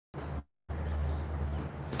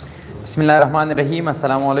बिस्मिल्लाहिर्रहमानिर्रहीम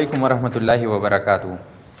अस्सलामु अलैकुम वरहमतुल्लाहि वबरकातुहू।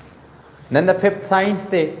 नन द फिफ्थ साइंस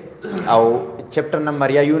दे और चैप्टर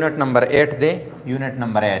नंबर या यूनिट नंबर 8 दे यूनिट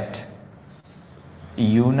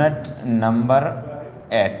नंबर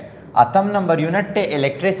 8 अतम नंबर यूनिट टे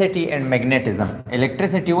इलेक्ट्रिसिटी एंड मैग्नेटिज्म।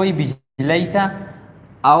 इलेक्ट्रिसिटी वही बिजली था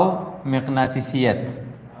और मकनातिसियत,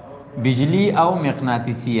 बिजली और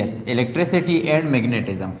मकनातिसियत, इलेक्ट्रिसिटी एंड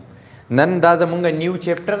मैग्नेटिज्म। नन दा जमुंगा न्यू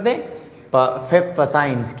चैप्टर दे फिफ्थ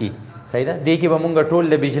साइंस की सही दा देखिए बमुंगा टोल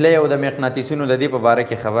द बिजली और द मकनातिसियों द पे बारे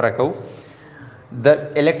की खबर को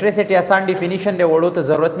द इलेक्ट्रिसिटी आसान डिफिनीशन दे वड़ो तो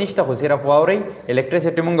जरूरत नहीं था सिर्फ वावरी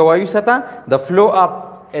इलेक्ट्रिसिटी मुंगा वायु सता the flow of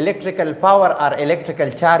electrical power or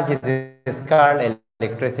electrical charges is called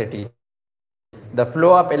electricity. The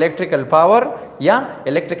flow of electrical power या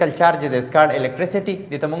electrical charges is called electricity.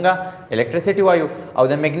 दीता मुंगा electricity वायु और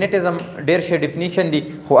the magnetism डेर शे definition दी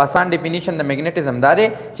हो आसान definition the magnetism दारे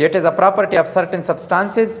it is a property of certain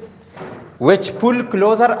substances which pull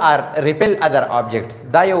closer or repel other objects.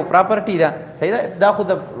 दा ये property दा सही दा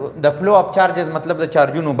खुद the flow of charges मतलब the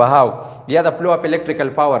चार्जों बहाव या the flow of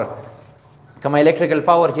electrical power कमा इलेक्ट्रिकल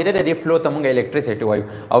पावर चीज़ है फ्लो तो मुंगा इलेक्ट्रिसिटी वायु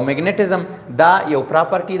और मैग्नेटिज्म दा यो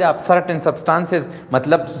प्रॉपर्टी दा सर्टेन सब्सटेंसेस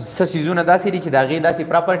मतलब सीजूना दा सी दागी दा सी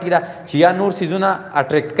प्रॉपर्टी दा चिया नूर सीजूना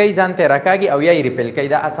अट्रैक्ट कई जानते रखागी और या रिपेल कई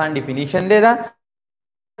दा आसान डिफिनीशन दे दा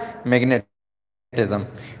मैग्नेटिज्म।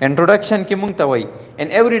 इंट्रोडक्शन की मुंग तवई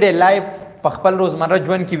इन एवरीडे लाइफ पखपल रोजमर्रा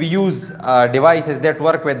जीवन की we use devices that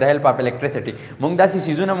work with the help of electricity मुंगदासी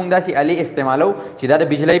सीजूना मुंगदासी अली इस्तेमालो चिदा द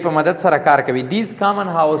बिजली पर मदद से कार कभी these common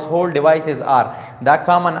house hold devices are the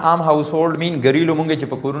common आम हाउस होल्ड मीन घरेलू मुंगे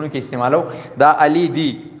चिपकुरुनु के इस्तेमालो द अली दी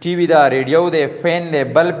टीवी द रेडियो दे फैन दे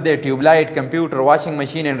बल्ब they tubelight computer washing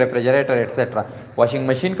machine and refrigerator etcetera washing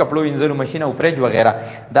machine कपड़ों इंजरू मशीन और फ्रिज वगैरह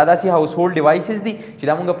दादासी हाउस होल्ड डिवाइसेस दी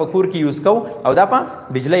चिदा मुंगा पकूर की यूज कौ और दापा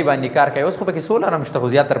बिजली बांधी कार का उसको पे सोलर हम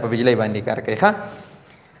ज्यादातर पर बिजली बांधी कार का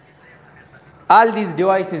all these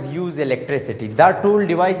devices use electricity da tool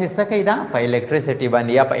devices sakai da pa electricity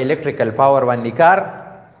bandi ya pa electrical power bandi kar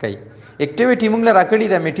kai activity mungla rakadi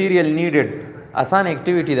the material needed आसान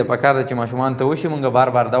एक्टिविटी द पकार द चमाशुमान तो वशी मुंगा बार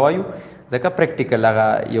बार दवायु जका प्रैक्टिकल लगा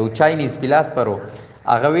यो चाइनीज पिलास परो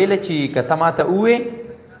अगवेले ची कतमाता उए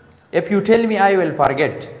if you tell me I will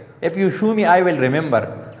forget, if you show me I will remember,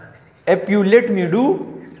 if you let me do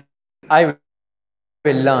I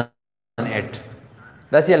will learn it.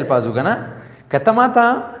 दसी अल्फाजु का ना कतमाता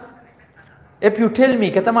if you tell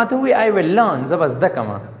me कतमाता उए I will learn जबरदस्त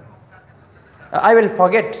कमा I will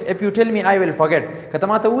forget if you tell me I will forget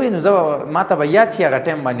कतमाता उए नुज़ा माता बयात शी अगर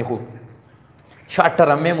टाइम बानी खु short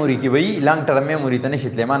term memory की वही long term memory तने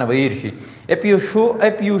शितले माना वही ऋषि if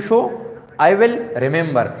you show I will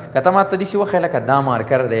remember कतमाता दिसी वो खेला का दामार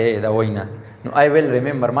कर दे दा वही ना नो I will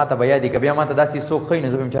remember माता बयादी कभी माता दासी सो कहीं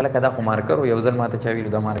नज़र में चला कदा खुमार करो या उज़र माता चावी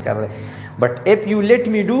रुदा मार कर दे but if you let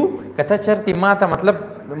me do कता चरती माता मतलब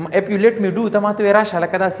if you let me do तमाता वेरा शाला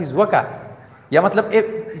कदा सी ज़वका या मतलब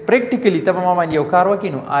प्रैक्टिकली तब मामा ये उकारो कि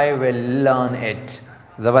no I will learn it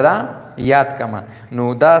ज़बदा याद कमा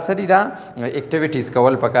नो दा सदी दा एक्टिविटीज़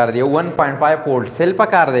कवल पकार दे 1.5 वोल्ट सेल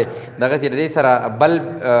पकार दे दगा सी दे सरा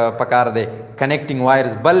बल्ब पकार दे कनेक्टिंग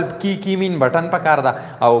वायर्स बल्ब की मीन बटन पकार दा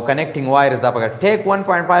और कनेक्टिंग वायर्स दा पकार टेक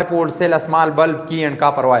 1.5 वोल्ट सेल स्मॉल बल्ब की and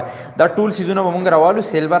copper wire the tool सीजूना बमुंगरा वालू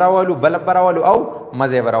सेल बरा वालू बल्ब बरा वालू और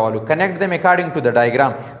मजे बरा वालू connect them according to the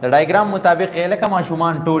diagram मुताबिक एला का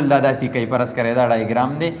माशुमान टूल दादा सी कई परस करे दा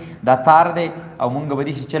डायग्राम दे दा तार दे और मुंग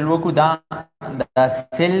बदी सी चलवो को दा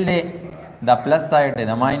सेल दे the plus side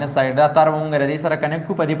the minus side दा तार मुंग रे सरा कनेक्ट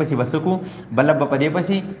को पदे पसी बसकू बल्ब पदे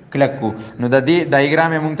पसी क्लिक को नो द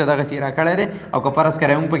डायग्राम में मुंग तदा सी राखले रे और कपरस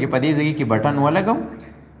करे मुंग पे पदे जगी की बटन वाला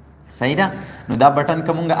सही दा नो दा बटन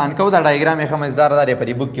का मुंगा अनकौ दा डायग्राम में समझदार दा रे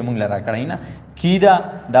पदी बुक की मुंग लरा कड़ाई ना कीदा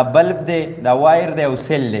दा बल्ब दे दा वायर दे और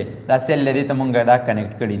सेल दे त मुंगा दा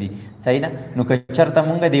कनेक्ट कड़ी दी सही ना नु कचर त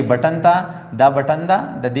मुंगा दी बटन दा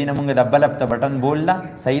द दीन मुंगा दा बल्ब त बटन बोल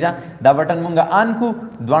सही दा बटन मुंगा आन को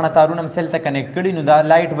द्वाना तारुनम सेल त कनेक्ट कड़ी नु दा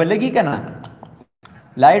लाइट बलगी कना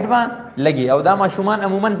लाइट बा लगी और दा माशुमान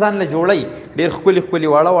अमूमन सान ले जोड़ई ढेर खुली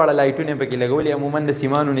वाला लाइटों पे लगोली अमूमन द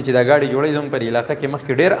सीमानों नीचे दा गाड़ी जोड़ई जम पर इलाका के मख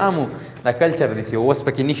के ढेर आमू दा कल्चर दिसी ओस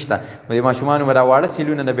पे निश्ता वे माशुमान वरा वाला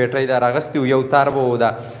सिलून द बैटरी दा रागस्ती यौ तार बो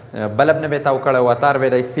दा बल्ब ने बेता उकड़ा व तार बे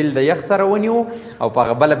द सिल द यख सर वनियो और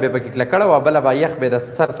पा बल्ब बे पे लकड़ा व बल्ब यख बे द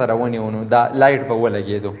सर वनियो दा लाइट पे वो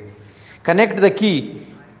लगे दो कनेक्ट द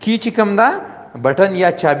की चिकम दा बटन या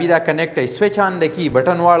चाबी दा कनेक्ट है switch on the key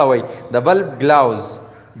button वाला वही द बल्ब ग्लाउज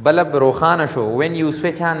बल्ब रोखाना show when you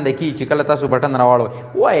switch on the key चिकल तासु बटन रावालो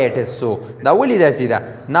व्हाई इट इज सो दा वली दा सीधा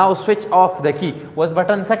now switch off the key was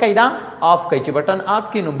button सकैदा ऑफ कै ची बटन ऑफ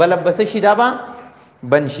की नु बल्ब बस शिदा बा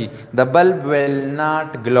بند شي the bulb will not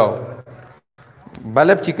glow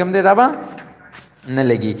بلب چې کوم دی دا به نه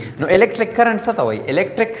لګي. نو الیکټریک کرنټ څه ته وایي؟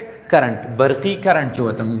 الیکټریک کرنټ برقي کرنټ چې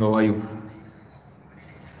ورته موږ وایو.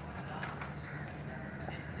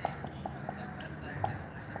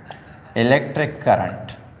 electric current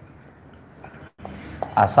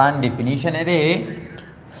आसान definition है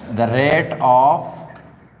the rate of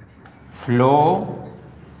flow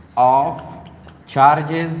of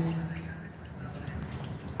charges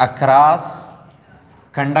across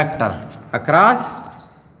conductor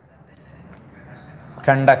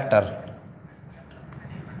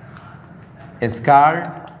is called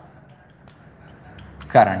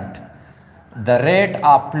current. The rate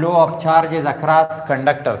of flow of charges across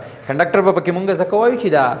conductor په پکې مونږ ځکه وایو چې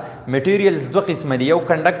دا میټیریلز دوه قسمه دي، یو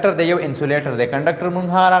کنډکټر دی یو انسولیټر دی. کنډکټر مونږ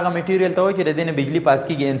هغه میټیریل ته وایو چې د دې نه بجلی پاس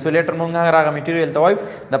کیږي، انسولیټر مونږ هغه میټیریل ته وایو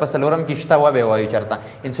د په څلورم کې شته و به وایو چېرته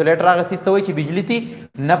انسولیټر هغه څیز ته وایي چې بجلی تی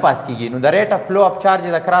نه پاس کیږي. نو د ریټ اف فلو اف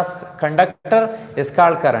چارجز اکراس کنډکټر از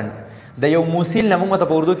کالډ کرنټ. د یو موسیل نه مونږ ته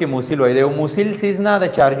په اردو کې موسیل وایي، د یو موسیل څیز نه د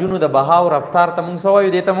چارجونو د بهاو رفتار ته مونږ څه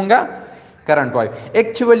وایو؟ دې ته مونږ کرنټ وایو.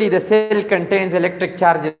 ایکچولی د سیل کنټینز الیکټریک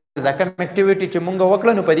چارجز دا کوم اکټیویټي چې مونږ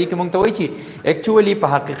وکړو نو په دې کې مونږ ته وایي چې ایکچولی په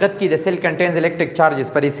حقیقت کې د سیل کنټینز الیکټریک چارجز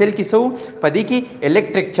په دې سیل کې څه په دې کې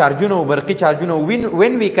الیکټریک چارجونه او برقي چارجونه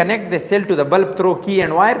وین وی کنیکټ د سیل ټو د بلب تھرو کی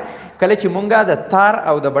اینڈ وایر. کله چې مونږه د تار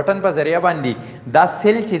او د بټن په ذریعہ باندې دا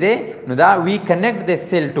سیل چې دی نو دا وی کنیکټ د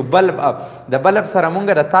سیل ټو بلب د بلب سره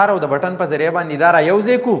مونږه د تار او د بټن په ذریعہ باندې دا را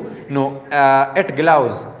یوځای کو نو اټ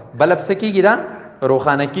گلاوز بلب څه کیږي دا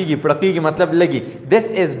روخانه کیږي پړقیږي مطلب لګي. this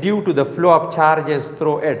is due to the flow of charges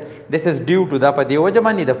through it. this is due to دا په دې وجه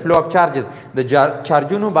باندې د flow of charges د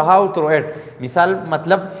چارجونو بهاو through it. مثال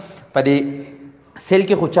مطلب په دې سیل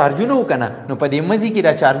کې خو چارجونه وکنه نو په دې مزي کې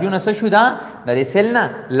دا چارجونه څه شو دا د سیل نه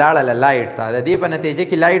لاړه لایټ ته د دې په نتیجه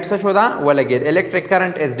کې لایټ څه شو دا ولګید. electric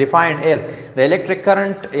current is defined as د electric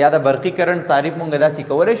current یا د برقي کرنٹ تعریف مونږ داسې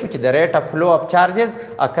کولی شو چې the rate of flow of charges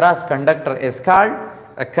across conductor is called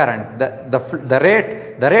current. the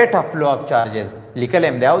rate of flow of charges لیکل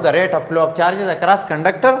هم دی او the rate of flow of charges across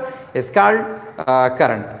conductor is called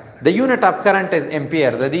current. the unit of current is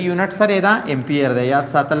ampere. د دې یونټ سره دا امپیر دی، یاد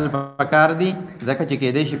ساتل پکار دی ځکه چې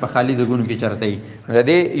کېدای شي په خالي ځګونو کې چرته وي. د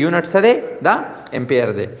دې یونټ سره دا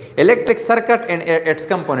امپیر دی. electric circuit and its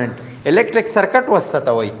component. electric circuit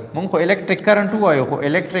وسته وي مونږ خو electric current وایو خو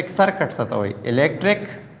electric circuit څه وي؟ electric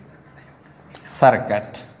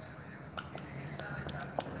circuit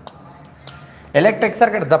electric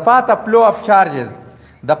circuit the path of flow of charges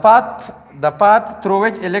the path through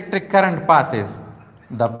which electric current passes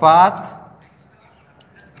the path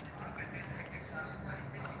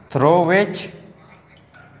through which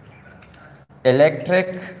electric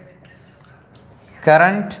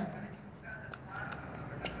current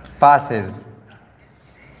passes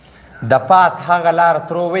the path هغه لار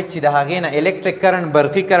through which د هغې نه electric current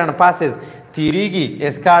برقي current passes تیریږي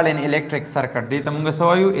is called an electric circuit. دې ته مونږ څه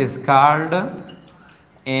وایو؟ is called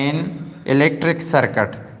an electric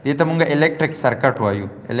circuit. دې ته مونږ electric circuit وایو.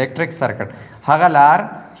 electric circuit هغه لار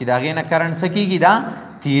چې د هغې نه کرنټ څه کېږي دا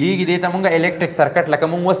تیریږي دې ته مونږ electric circuit. لکه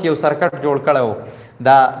مونږ اوس یو سرکټ جوړ کړی و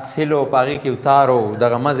دا سیل و په هغې کې تار و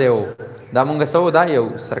دغه مزی و دا مونږ څه و دا یو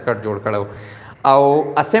سرکټ جوړ کړی و. او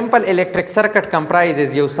a simple electric circuit comprises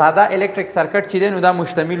یو ساده electric circuit چې دی نو دا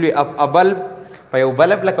مشتمل وي a bulb په یو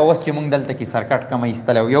بلب لکه اوس چې مونږ دلته کې سرکټ کوم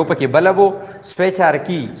ایستلی و یو پکې بلب و سویچ آر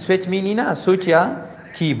کی سویچ مینی نه سویچ یا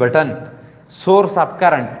کی بټن سورس اف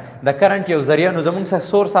کرنٹ د کرنٹ یو ذریعه نو زمونږ سره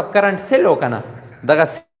سورس اف کرنٹ سیل و کنه دغه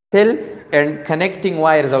سیل اینډ کنیکټینګ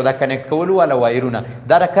وایرز او دا کنیکټ کولو والا وایرونه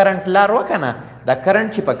دا د کرنٹ لار وکنه دا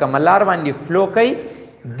کرنٹ چې په کومه لار باندې فلو کوي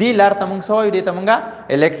دی لار ته مونږ څه وایو؟ دې ته مونږه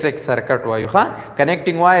electric circuit وایو. ښه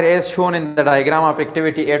connecting wire as shown in the diagram of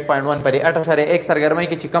activity 8.1 په دې 8.1 سرګرمۍ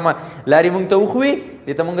کې چې کومه لارې مونږ ته وښوي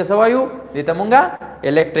دې ته مونږ څه وایو؟ دې ته مونږه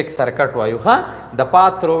electric circuit وایو. ښه the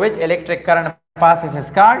path through which electric current passes is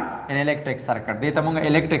called an electric circuit. دې ته مونږه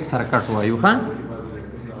electric circuit وایو. ښه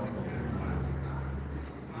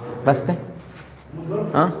بس ده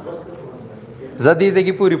زه دې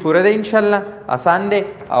ځکې پوره دی انشاءالله آسان دی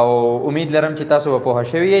او امید لرم چې تاسو به پوهه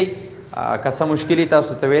شوي یئ. که څه مشکل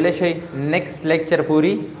تاسو ته ویلی شئ. نیکسټ لیکچر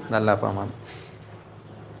پورې د الله په امان.